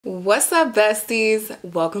What's up, besties?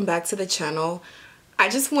 Welcome back to the channel. I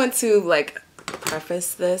just want to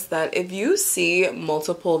preface this that if you see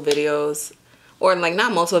multiple videos, or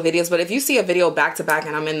not multiple videos, but if you see a video back to back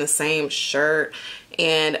and I'm in the same shirt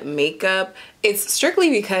and makeup, it's strictly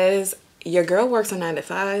because your girl works a 9 to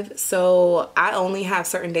 5, so I only have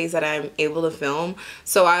certain days that I'm able to film.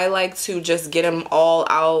 So I like to just get them all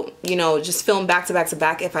out, just film back to back to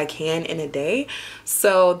back if I can in a day.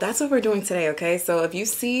 So that's what we're doing today, okay? So if you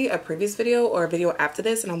see a previous video or a video after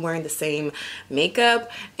this and I'm wearing the same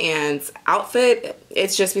makeup and outfit,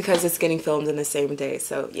 it's just because it's getting filmed in the same day.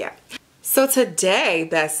 So yeah. So today,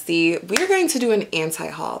 bestie, we're going to do an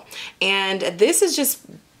anti-haul, and this is just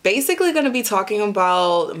basically going to be talking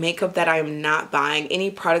about makeup that I'm not buying, any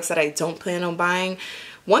products that I don't plan on buying.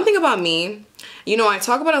 One thing about me, I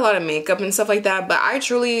talk about a lot of makeup and stuff like that, but I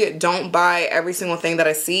truly don't buy every single thing that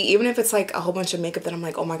I see, even if it's like a whole bunch of makeup that I'm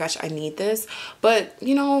like, oh my gosh, I need this. But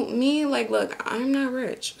me, look, I'm not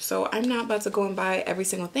rich, so I'm not about to go and buy every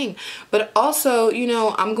single thing. But also,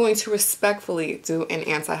 I'm going to respectfully do an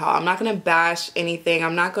anti-haul. I'm not going to bash anything.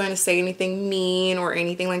 I'm not going to say anything mean or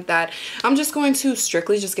anything like that. I'm just going to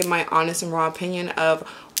strictly just give my honest and raw opinion of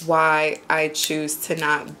why I choose to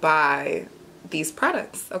not buy these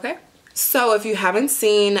products, okay? So if you haven't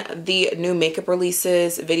seen the new makeup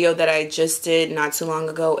releases video that I just did not too long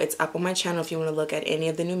ago, it's up on my channel if you want to look at any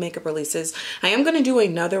of the new makeup releases. I am going to do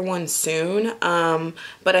another one soon,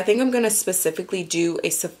 but I think I'm going to specifically do a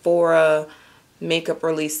Sephora makeup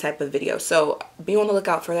release type of video. So be on the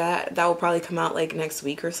lookout for that. That will probably come out like next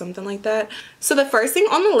week or something like that. So the first thing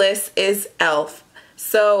on the list is e.l.f.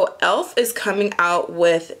 So e.l.f. is coming out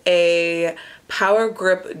with a Power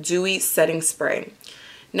Grip Dewy Setting Spray.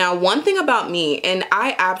 Now, one thing about me, and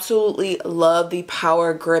I absolutely love the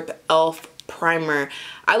Power Grip e.l.f. primer.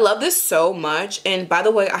 I love this so much, and by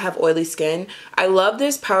the way, I have oily skin. I love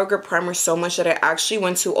this Power Grip primer so much that I actually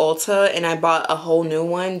went to Ulta and I bought a whole new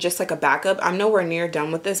one, just like a backup. I'm nowhere near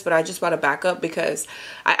done with this, but I just bought a backup because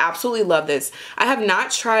I absolutely love this. I have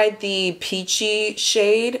not tried the peachy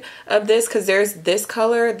shade of this because there's this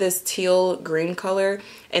color, this teal green color,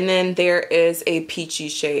 and then there is a peachy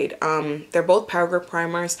shade. They're both Power Grip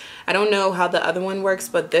primers. I don't know how the other one works,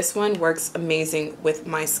 but this one works amazing with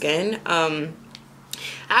my skin.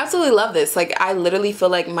 I absolutely love this. I literally feel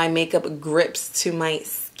like my makeup grips to my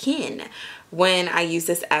skin when I use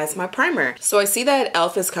this as my primer. So I see that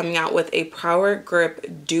e.l.f. is coming out with a Power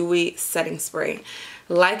Grip Dewy Setting Spray.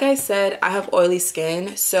 Like I said, I have oily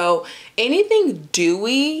skin, so anything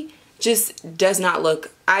dewy just does not look,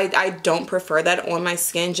 I don't prefer that on my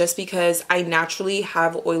skin just because I naturally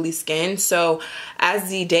have oily skin. So as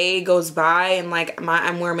the day goes by and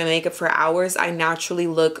I'm wearing my makeup for hours, I naturally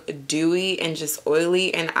look dewy and just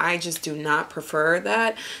oily, and I just do not prefer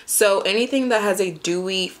that. So anything that has a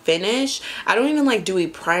dewy finish, I don't even like dewy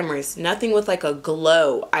primers, nothing with like a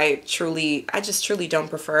glow, I just truly don't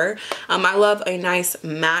prefer. I love a nice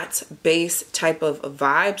matte base type of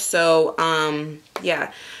vibe. So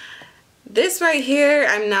yeah. This right here,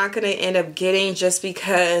 I'm not going to end up getting just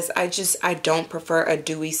because I don't prefer a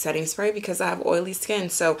dewy setting spray because I have oily skin.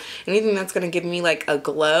 So anything that's going to give me like a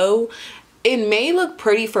glow, it may look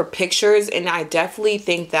pretty for pictures, and I definitely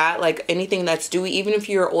think that anything that's dewy, even if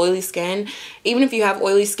you're oily skin, even if you have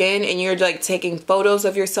oily skin and you're taking photos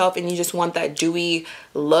of yourself and you just want that dewy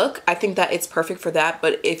look, I think that it's perfect for that.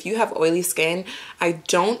 But if you have oily skin, I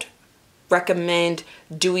don't recommend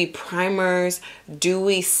dewy primers,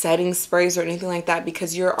 dewy setting sprays, or anything like that,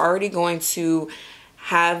 because you're already going to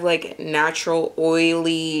have natural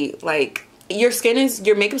oily,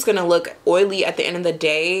 your makeup's gonna look oily at the end of the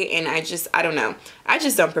day, and I don't know, I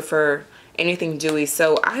just don't prefer anything dewy,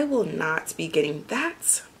 so I will not be getting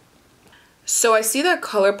that. So I see that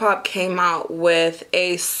ColourPop came out with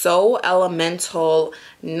a So Elemental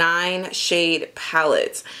 9 shade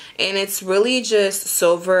palette, and it's really just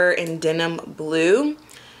silver and denim blue.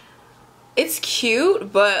 It's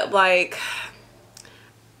cute, but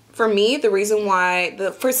for me, the reason why,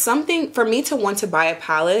 for me to want to buy a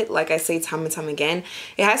palette, like I say time and time again,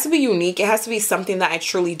 it has to be unique. It has to be something that I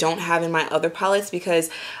truly don't have in my other palettes, because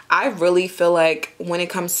I really feel like when it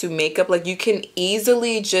comes to makeup, you can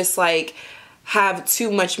easily just have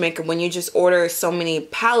too much makeup when you just order so many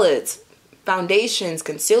palettes, foundations,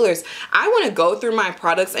 concealers. I want to go through my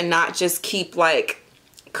products and not just keep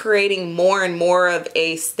creating more and more of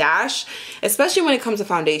a stash, especially when it comes to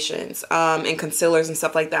foundations and concealers and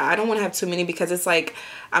stuff like that. I don't want to have too many because it's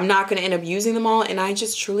I'm not going to end up using them all, and I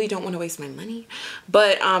just truly don't want to waste my money.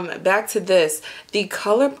 But back to this, the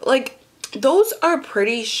color, those are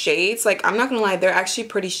pretty shades. Like, I'm not gonna lie, they're actually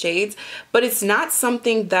pretty shades, but it's not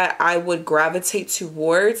something that I would gravitate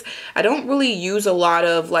towards. I don't really use a lot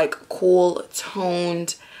of like cool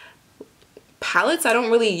toned palettes. I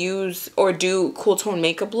don't really use or do cool tone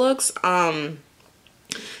makeup looks.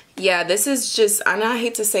 Yeah, this is just, and I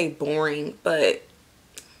hate to say boring, but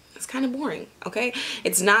it's kind of boring, okay?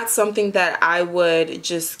 It's not something that I would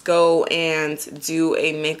just go and do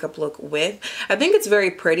a makeup look with. I think it's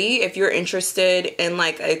very pretty if you're interested in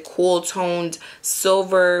like a cool toned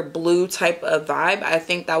silver blue type of vibe. I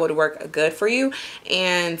think that would work good for you.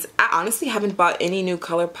 And I honestly haven't bought any new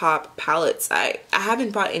ColourPop palettes. I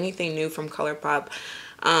haven't bought anything new from ColourPop.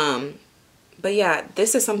 But yeah,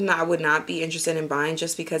 this is something that I would not be interested in buying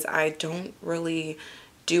just because I don't really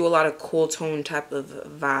do a lot of cool tone type of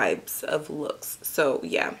vibes of looks. So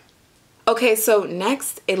yeah. Okay, so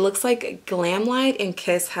next it looks like Glamlight and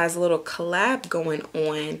Kiss has a little collab going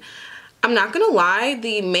on. I'm not gonna lie,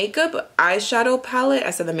 the makeup eyeshadow palette,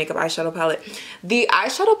 I said the makeup eyeshadow palette, the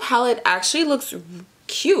eyeshadow palette actually looks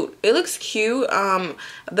cute. It looks cute.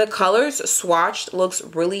 The colors swatched looks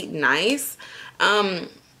really nice.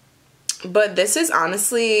 But this is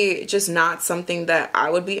honestly just not something that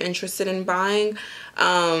I would be interested in buying.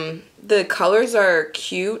 The colors are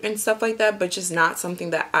cute and stuff like that, but just not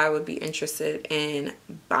something that I would be interested in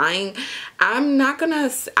buying. I'm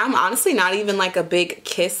honestly not even like a big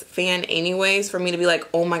Kiss fan anyways for me to be like,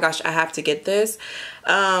 oh my gosh, I have to get this.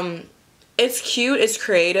 It's cute, it's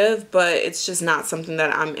creative, but it's just not something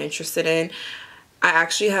that I'm interested in. I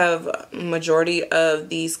actually have majority of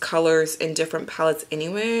these colors in different palettes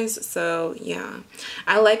anyways, so yeah.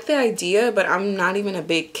 I like the idea, but I'm not even a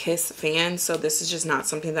big Kiss fan, so this is just not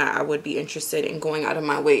something that I would be interested in going out of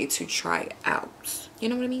my way to try out. You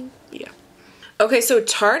know what I mean? Yeah. Okay, so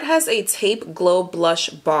Tarte has a Tape Glow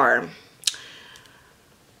Blush Bar.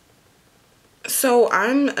 So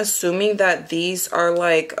I'm assuming that these are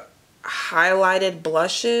like highlighted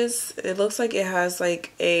blushes. It looks like it has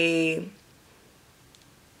like a...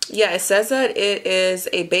 Yeah, it says that it is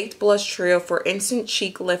a baked blush trio for instant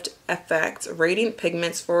cheek lift effect, radiant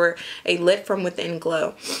pigments for a lit from within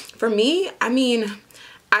glow. For me, I mean,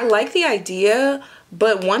 I like the idea,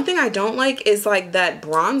 but one thing I don't like is like that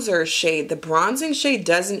bronzer shade. The bronzing shade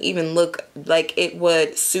doesn't even look like it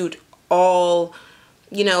would suit all,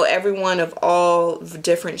 you know, everyone of all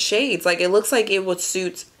different shades. Like, it looks like it would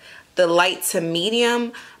suit the light to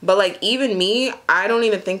medium, but like even me, I don't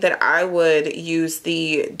even think that I would use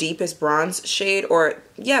the deepest bronze shade, or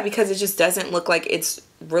yeah, because it just doesn't look like it's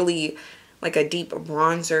really like a deep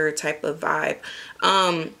bronzer type of vibe.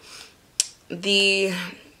 The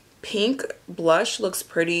pink blush looks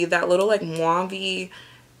pretty. That little like mauve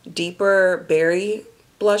deeper berry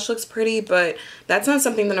blush looks pretty, but that's not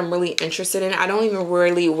something that I'm really interested in. I don't even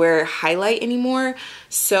really wear highlight anymore,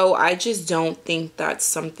 so I just don't think that's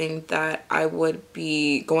something that I would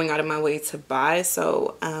be going out of my way to buy.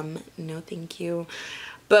 So no thank you.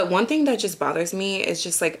 But one thing that just bothers me is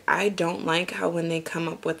just like, I don't like how when they come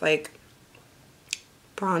up with like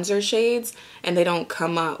bronzer shades and they don't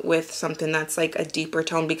come up with something that's like a deeper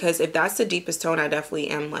tone, because if that's the deepest tone, I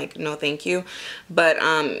definitely am like, no thank you. But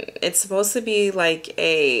it's supposed to be like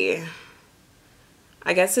a,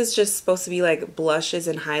 I guess it's just supposed to be like blushes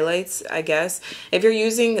and highlights, I guess. If you're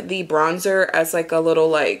using the bronzer as like a little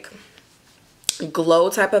like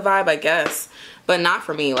glow type of vibe, I guess, but not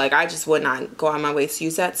for me. Like, I just would not go on my way to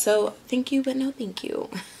use that. So thank you, but no thank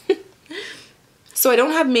you. So I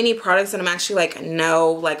don't have many products that I'm actually like,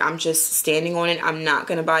 no, like I'm just standing on it. I'm not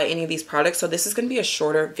going to buy any of these products. So this is going to be a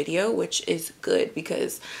shorter video, which is good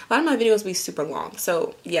because a lot of my videos be super long.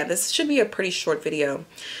 So yeah, this should be a pretty short video.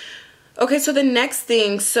 Okay, so the next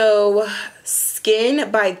thing, so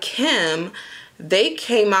Skin by Kim, they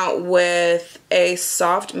came out with a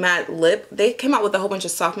soft matte lip. They came out with a whole bunch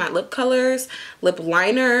of soft matte lip colors, lip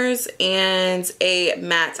liners, and a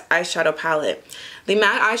matte eyeshadow palette. The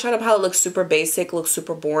matte eyeshadow palette looks super basic, looks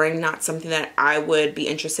super boring, not something that I would be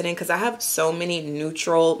interested in because I have so many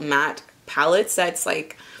neutral matte palettes that's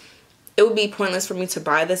like, it would be pointless for me to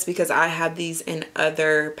buy this because I have these in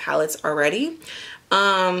other palettes already.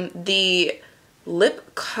 The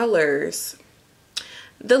lip colors,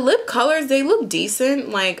 they look decent.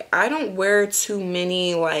 Like, I don't wear too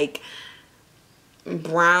many like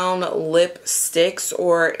brown lipsticks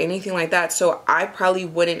or anything like that, so I probably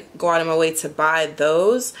wouldn't go out of my way to buy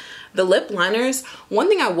those. The lip liners, one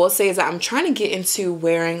thing I will say is that I'm trying to get into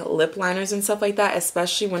wearing lip liners and stuff like that,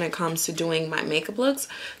 especially when it comes to doing my makeup looks.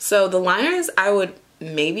 So the liners I would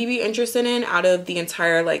maybe be interested in out of the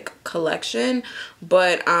entire like collection,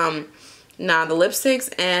 but nah, the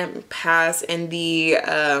lipsticks and pass, and the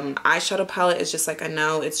eyeshadow palette is just like a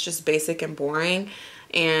no. It's just basic and boring,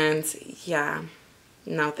 and yeah,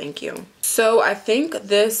 no thank you. So I think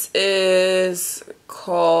this is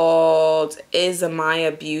called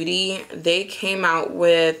Izamaya Beauty. They came out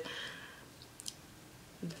with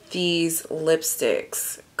these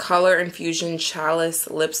lipsticks, Color Infusion Chalice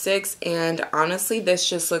lipsticks, and honestly this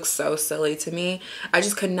just looks so silly to me. I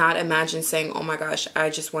just could not imagine saying, oh my gosh, I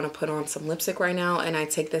just want to put on some lipstick right now, and I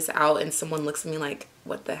take this out and someone looks at me like,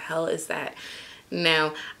 what the hell is that?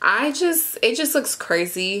 No, it just looks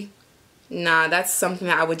crazy. Nah, that's something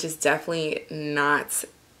that I would just definitely not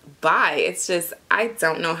buy. It's just, I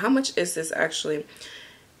don't know. How much is this actually?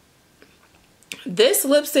 This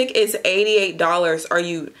lipstick is $88. Are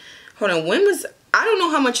you, hold on, when was, I don't know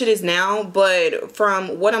how much it is now, but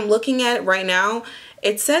from what I'm looking at right now,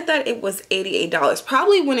 it said that it was $88.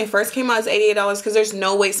 Probably when it first came out, it's $88 because there's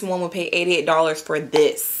no way someone would pay $88 for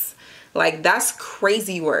this. Like, that's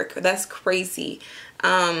crazy work. That's crazy.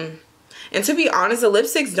 And to be honest, the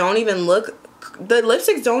lipsticks don't even look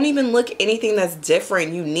anything that's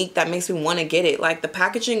different, unique, that makes me want to get it. Like, the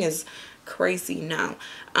packaging is crazy now.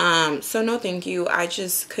 So no thank you. I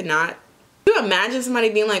just could not. Can you imagine somebody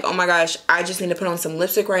being like, oh my gosh, I just need to put on some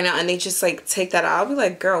lipstick right now, and they just like take that out? I'll be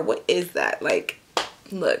like, girl, what is that? Like,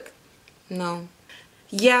 look, no.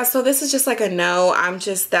 Yeah, so this is just like a no.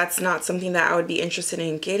 That's not something that I would be interested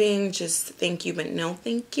in getting. Just thank you, but no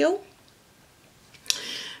thank you.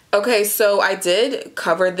 Okay, so I did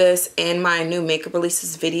cover this in my new makeup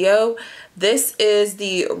releases video. This is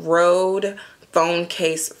the Rode phone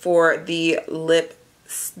case for the lip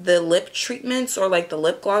treatments, or like the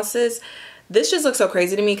lip glosses. This just looks so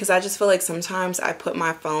crazy to me because I just feel like sometimes I put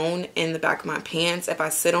my phone in the back of my pants. If I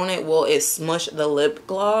sit on it, will it smush the lip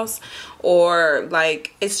gloss? Or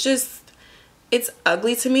like, it's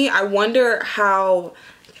ugly to me. I wonder how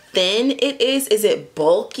thin it is. Is it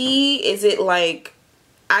bulky? Is it like,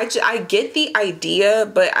 I get the idea,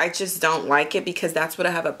 but I just don't like it because that's what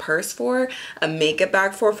I have a purse for, a makeup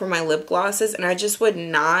bag for my lip glosses, and I just would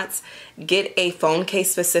not get a phone case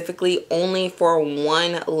specifically only for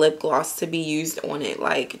one lip gloss to be used on it.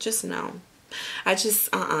 Like, just no. I just,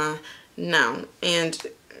 no. And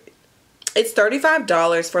it's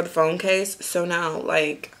 $35 for the phone case, so no,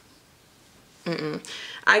 like,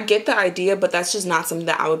 I get the idea, but that's just not something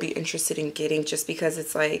that I would be interested in getting, just because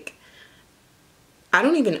it's like, I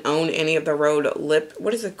don't even own any of the Rode lip,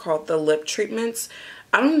 what is it called? The lip treatments.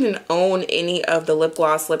 I don't even own any of the lip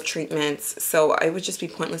gloss lip treatments, so it would just be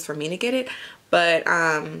pointless for me to get it. But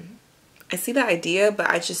I see the idea, but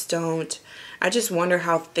I just don't. I just wonder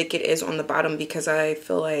how thick it is on the bottom, because I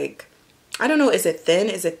feel like, I don't know, is it thin?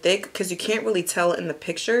 Is it thick? Because you can't really tell in the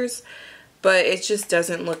pictures, but it just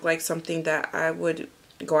doesn't look like something that I would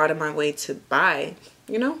go out of my way to buy,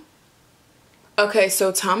 you know? Okay,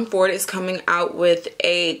 so Tom Ford is coming out with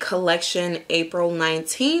a collection April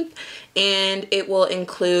 19th, and it will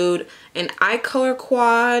include an eye color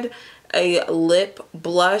quad, a lip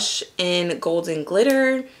blush in golden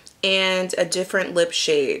glitter, and a different lip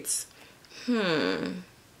shades. And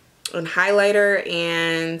highlighter,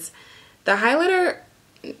 and the highlighter,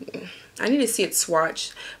 I need to see it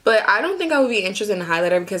swatched, but I don't think I would be interested in a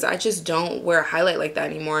highlighter because I just don't wear a highlight like that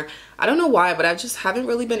anymore. I don't know why, but I just haven't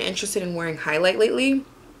really been interested in wearing highlight lately.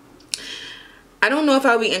 I don't know if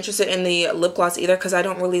I would be interested in the lip gloss either, because I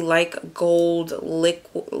don't really like gold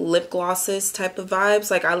lip glosses type of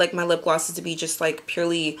vibes. Like, I like my lip glosses to be just like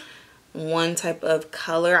purely one type of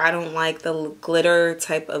color. I don't like the glitter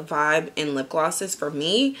type of vibe in lip glosses for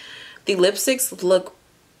me. The lipsticks look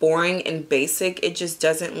boring and basic. It just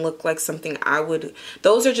doesn't look like something I would,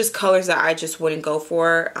 those are just colors that I just wouldn't go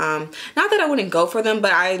for. Not that I wouldn't go for them,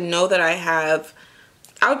 but I know that I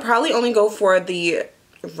would probably only go for the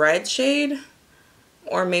red shade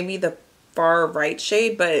or maybe the far right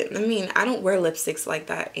shade, but I mean, I don't wear lipsticks like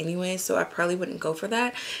that anyway, so I probably wouldn't go for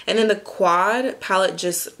that. And then the quad palette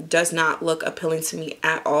just does not look appealing to me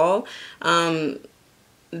at all.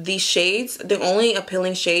 The shades, the only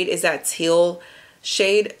appealing shade is that teal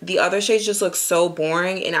shade. The other shades just look so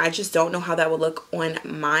boring, and I just don't know how that would look on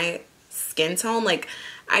my skin tone. Like,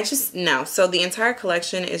 I just, no. So the entire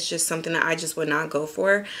collection is just something that I just would not go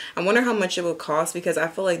for. I wonder how much it would cost, because I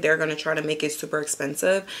feel like they're going to try to make it super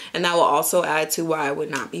expensive, and that will also add to why I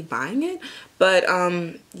would not be buying it. But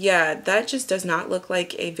yeah, that just does not look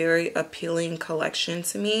like a very appealing collection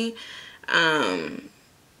to me.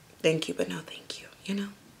 Thank you, but no thank you, you know.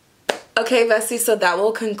 Okay, besties, so that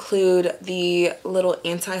will conclude the little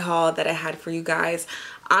anti-haul that I had for you guys.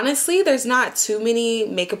 Honestly, there's not too many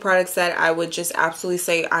makeup products that I would just absolutely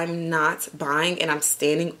say I'm not buying and I'm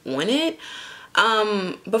standing on it.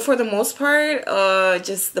 But for the most part,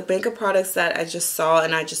 just the makeup products that I just saw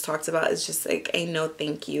and I just talked about is just like a no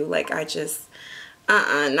thank you. Like I just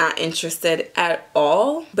not interested at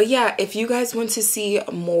all. But yeah, if you guys want to see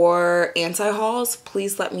more anti-hauls,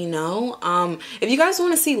 please let me know. If you guys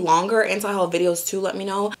want to see longer anti-haul videos too, let me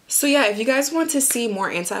know. So yeah, if you guys want to see more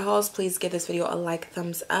anti-hauls, please give this video a like,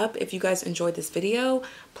 thumbs up. If you guys enjoyed this video,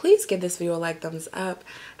 please give this video a like, thumbs up.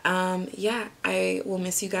 Yeah, I will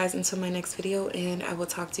miss you guys until my next video, and I will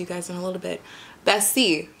talk to you guys in a little bit.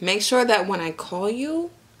 Bestie, make sure that when I call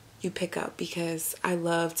you, you pick up, because I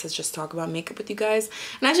love to just talk about makeup with you guys,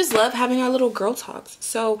 and I just love having our little girl talks.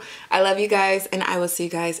 So I love you guys, and I will see you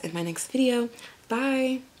guys in my next video.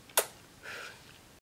 Bye.